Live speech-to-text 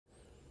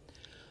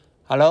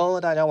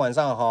Hello， 大家晚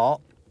上好，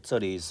这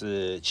里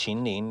是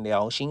秦林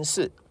聊心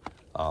事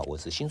我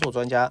是星座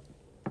专家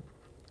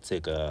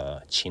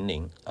秦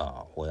林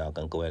我要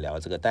跟各位聊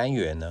这个单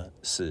元呢，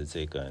是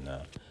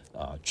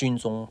军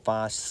中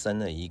发生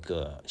了一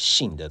个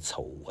性的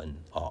丑闻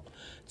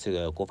这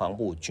个国防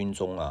部军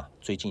中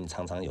最近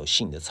常常有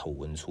性的丑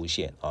闻出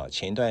现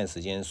前一段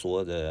时间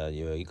说的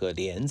有一个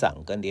连长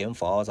跟连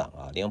副校长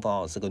连副校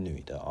长是个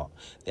女的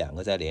两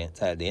个在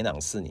连长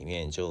室里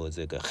面就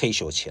这个嘿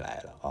咻起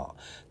来了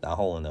然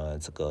后呢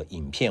这个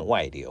影片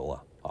外流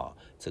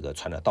这个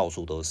传的到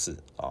处都是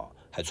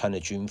还穿了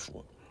军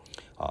服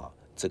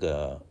这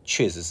个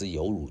确实是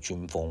有辱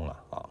军风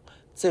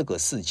这个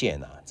事件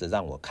这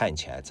让我看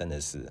起来真的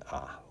是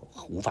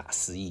无法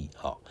思议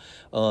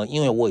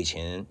因为我以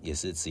前也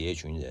是职业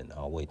军人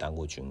我也当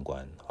过军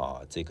官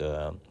这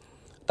个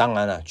当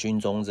然了，军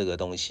中这个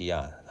东西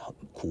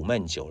苦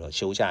闷久了，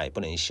休假也不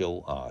能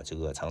休这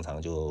个常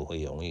常就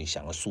会容易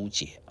想要疏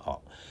解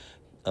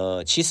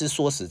其实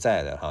说实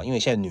在的因为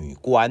现在女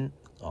官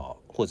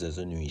或者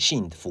是女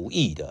性服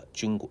役的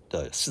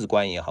士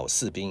官也好，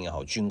士兵也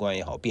好，军官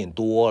也好变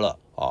多了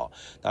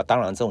那当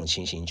然这种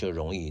情形就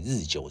容易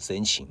日久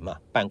生情嘛，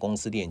办公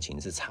室恋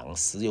情是常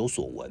时有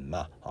所闻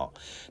嘛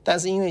但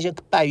是因为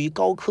拜于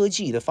高科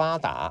技的发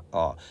达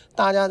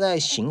大家在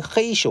行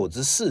黑咻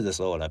之事的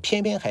时候呢，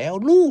偏偏还要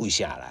录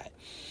下来，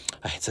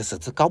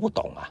这搞不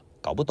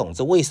懂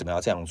这为什么要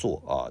这样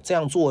做这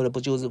样做的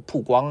不就是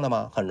曝光了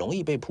吗？很容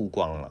易被曝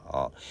光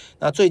了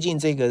那最近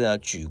这个呢，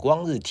莒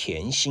光日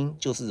甜心，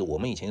就是我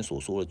们以前所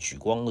说的莒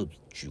光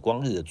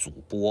日的主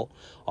播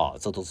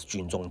这都是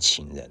军中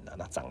情人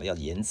那长得要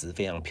颜值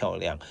非常漂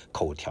亮，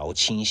口条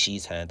清晰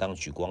才能当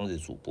莒光日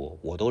主播。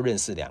我都认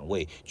识2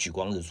位莒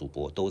光日主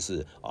播，都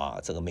是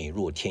这个美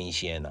若天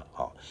仙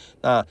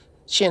那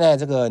现在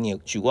这个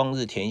莒光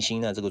日甜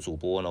心呢，这个主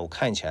播呢，我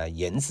看起来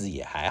颜值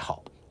也还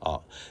好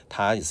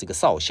他也是一个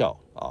少校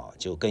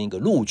就跟一个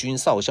陆军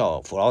少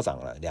校副老长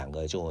了，两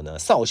个就呢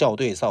少校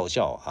对少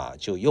校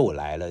就又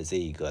来了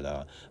这个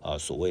呢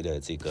所谓的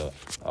这个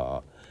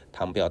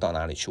他们不知道到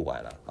哪里去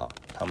玩了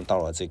他们到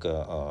了这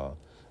个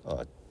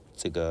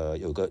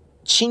有个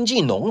清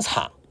境农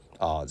场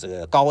这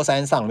个高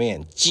山上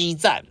面激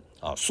战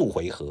数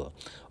回合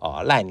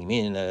赖里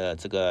面呢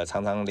这个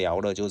常常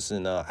聊的就是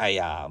呢，哎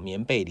呀，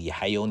棉被里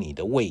还有你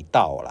的味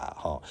道啦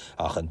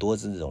很多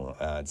这种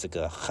这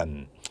个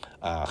很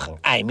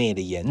暧昧的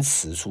言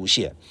辞出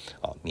现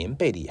棉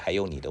被里还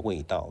有你的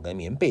味道，跟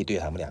棉被对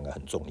他们两个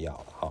很重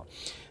要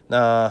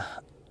那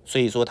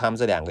所以说他们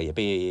这两个也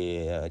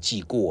被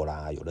记过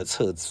啦，有的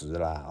撤职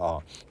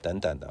啦等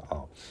等的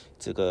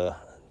这个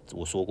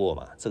我说过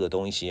嘛，这个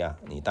东西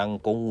你当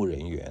公务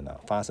人员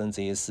发生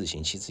这些事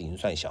情其实已经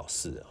算小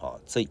事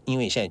这因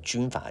为现在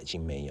军法已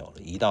经没有了，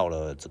移到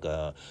了这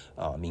个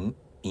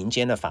民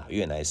间的法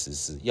院来实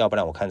施，要不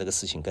然我看这个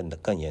事情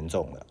更严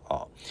重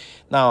了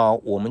那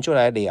我们就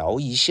来聊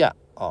一下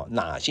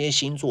哪些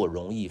星座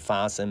容易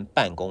发生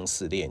办公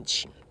室恋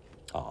情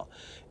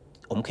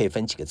我们可以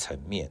分几个层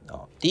面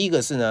第一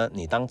个是呢，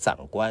你当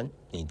长官，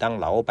你当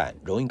老板，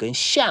容易跟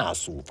下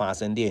属发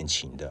生恋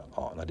情的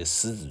那就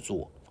狮子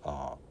座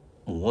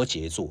摩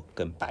羯座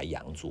跟白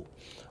羊座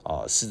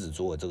狮子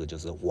座这个就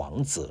是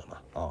王者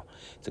嘛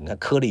整个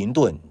克林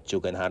顿就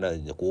跟他的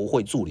国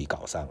会助理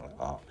搞上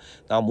了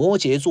然后摩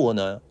羯座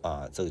呢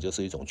这个就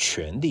是一种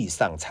权力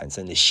上产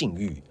生的性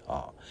欲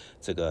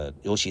这个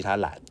尤其他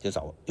懒，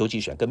尤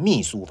其喜欢跟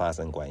秘书发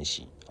生关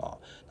系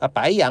那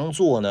白羊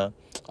座呢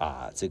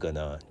这个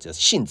呢就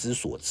性之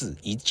所至，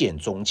一见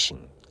钟情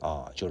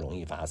就容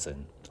易发生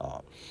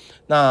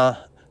那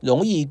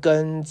容易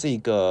跟这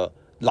个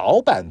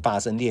老板发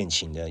生恋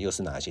情的又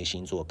是哪些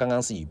星座？刚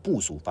刚是以部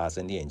属发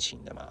生恋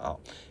情的嘛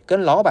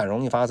跟老板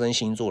容易发生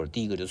星座的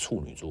第一个就是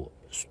处女座。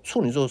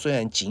处女座虽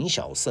然谨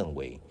小慎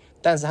微，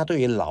但是他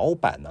对于老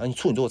板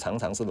处女座常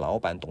常是老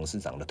板董事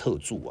长的特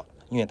助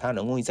因为他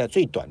能够在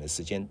最短的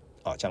时间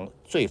将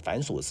最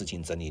繁琐的事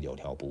情整理有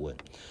条不紊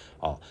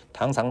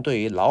常常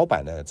对于老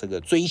板的这个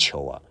追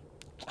求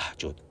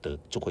就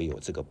会有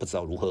这个不知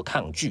道如何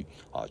抗拒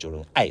就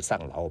能爱上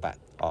老板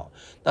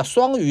那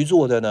双鱼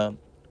座的呢，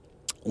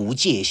无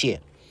界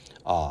限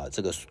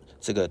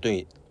这个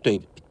对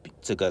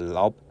这个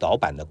老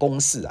板的攻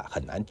势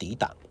很难抵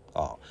挡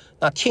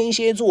那天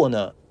蝎座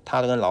呢，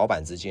他跟老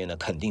板之间呢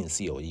肯定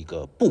是有一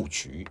个布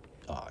局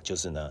就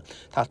是呢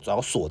他只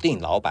要锁定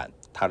老板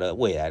他的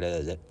未来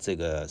的这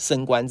个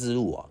升官之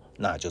路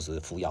那就是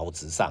扶摇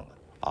直上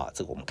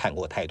这个我们看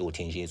过太多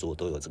天蝎座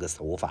都有这个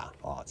手法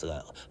这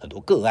个很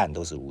多个案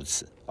都是如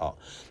此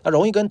那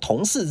容易跟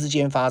同事之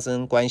间发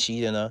生关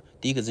系的呢，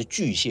第一个是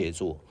巨蟹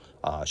座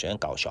喜欢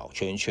搞小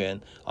圈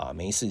圈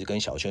没事跟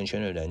小圈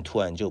圈的人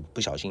突然就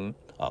不小心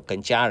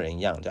跟家人一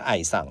样就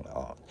爱上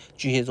了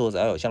巨蟹座只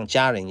要有像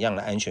家人一样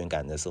的安全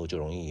感的时候，就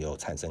容易有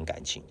产生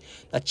感情。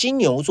那金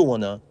牛座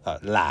呢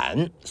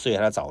懒，所以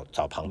他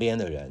找旁边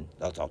的人，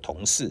要找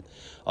同事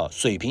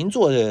水瓶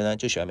座的人呢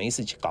就喜欢没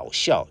事搞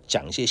笑，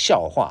讲一些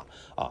笑话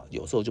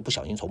有时候就不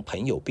小心从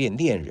朋友变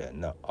恋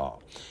人了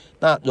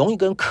那容易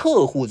跟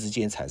客户之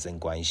间产生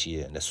关系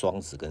的人的双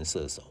子跟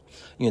射手，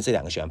因为这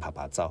两个喜欢拍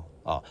拍照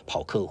啊，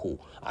跑客户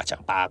啊，讲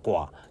八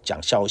卦、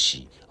讲消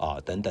息啊，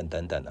等等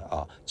等等的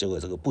啊，结果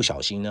这个不小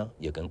心呢，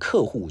也跟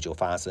客户就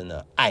发生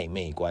了暧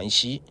昧关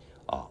系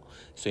啊。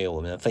所以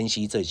我们分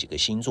析这几个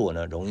星座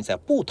呢，容易在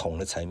不同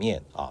的层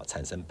面啊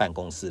产生办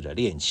公室的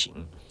恋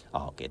情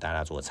啊，给大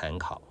家做参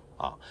考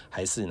啊。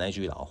还是那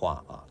句老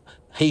话啊，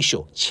黑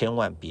秀千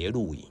万别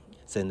录影，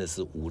真的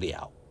是无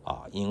聊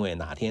啊，因为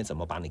哪天怎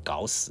么把你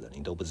搞死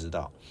你都不知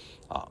道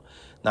啊。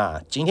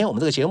那今天我们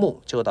这个节目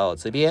就到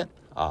这边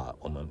啊，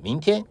我们明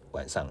天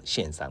晚上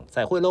线上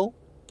再会喽。